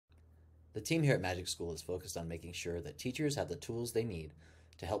The team here at Magic School is focused on making sure that teachers have the tools they need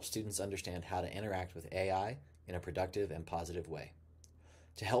to help students understand how to interact with AI in a productive and positive way.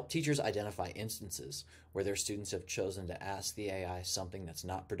 To help teachers identify instances where their students have chosen to ask the AI something that's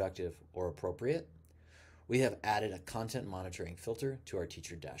not productive or appropriate, we have added a content monitoring filter to our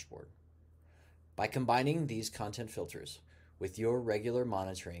teacher dashboard. By combining these content filters with your regular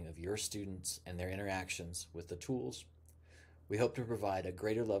monitoring of your students and their interactions with the tools, we hope to provide a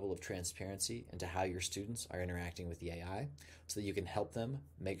greater level of transparency into how your students are interacting with the AI so that you can help them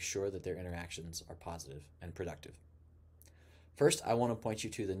make sure that their interactions are positive and productive. First, I want to point you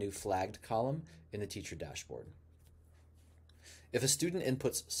to the new flagged column in the teacher dashboard. If a student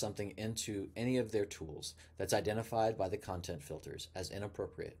inputs something into any of their tools that's identified by the content filters as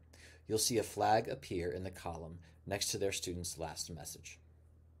inappropriate, you'll see a flag appear in the column next to their student's last message.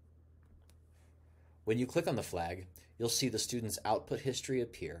 When you click on the flag, you'll see the student's output history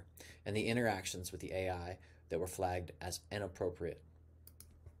appear and the interactions with the AI that were flagged as inappropriate.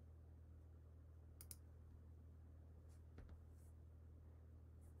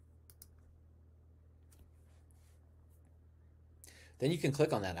 Then you can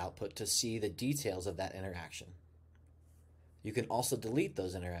click on that output to see the details of that interaction. You can also delete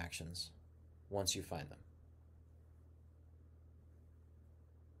those interactions once you find them.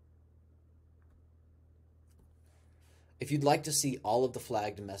 If you'd like to see all of the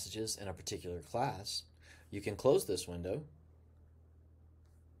flagged messages in a particular class, you can close this window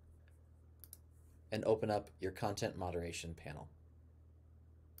and open up your content moderation panel.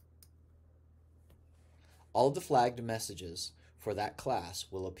 All of the flagged messages for that class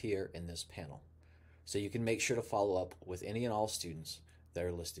will appear in this panel, so you can make sure to follow up with any and all students that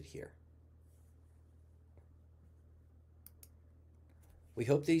are listed here. We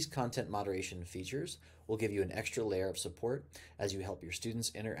hope these content moderation features will give you an extra layer of support as you help your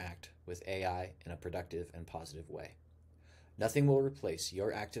students interact with AI in a productive and positive way. Nothing will replace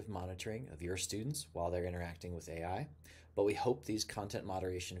your active monitoring of your students while they're interacting with AI, but we hope these content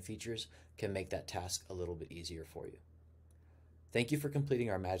moderation features can make that task a little bit easier for you. Thank you for completing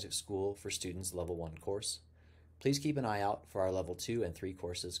our Magic School for Students Level 1 course. Please keep an eye out for our Level 2 and 3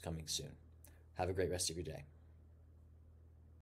 courses coming soon. Have a great rest of your day.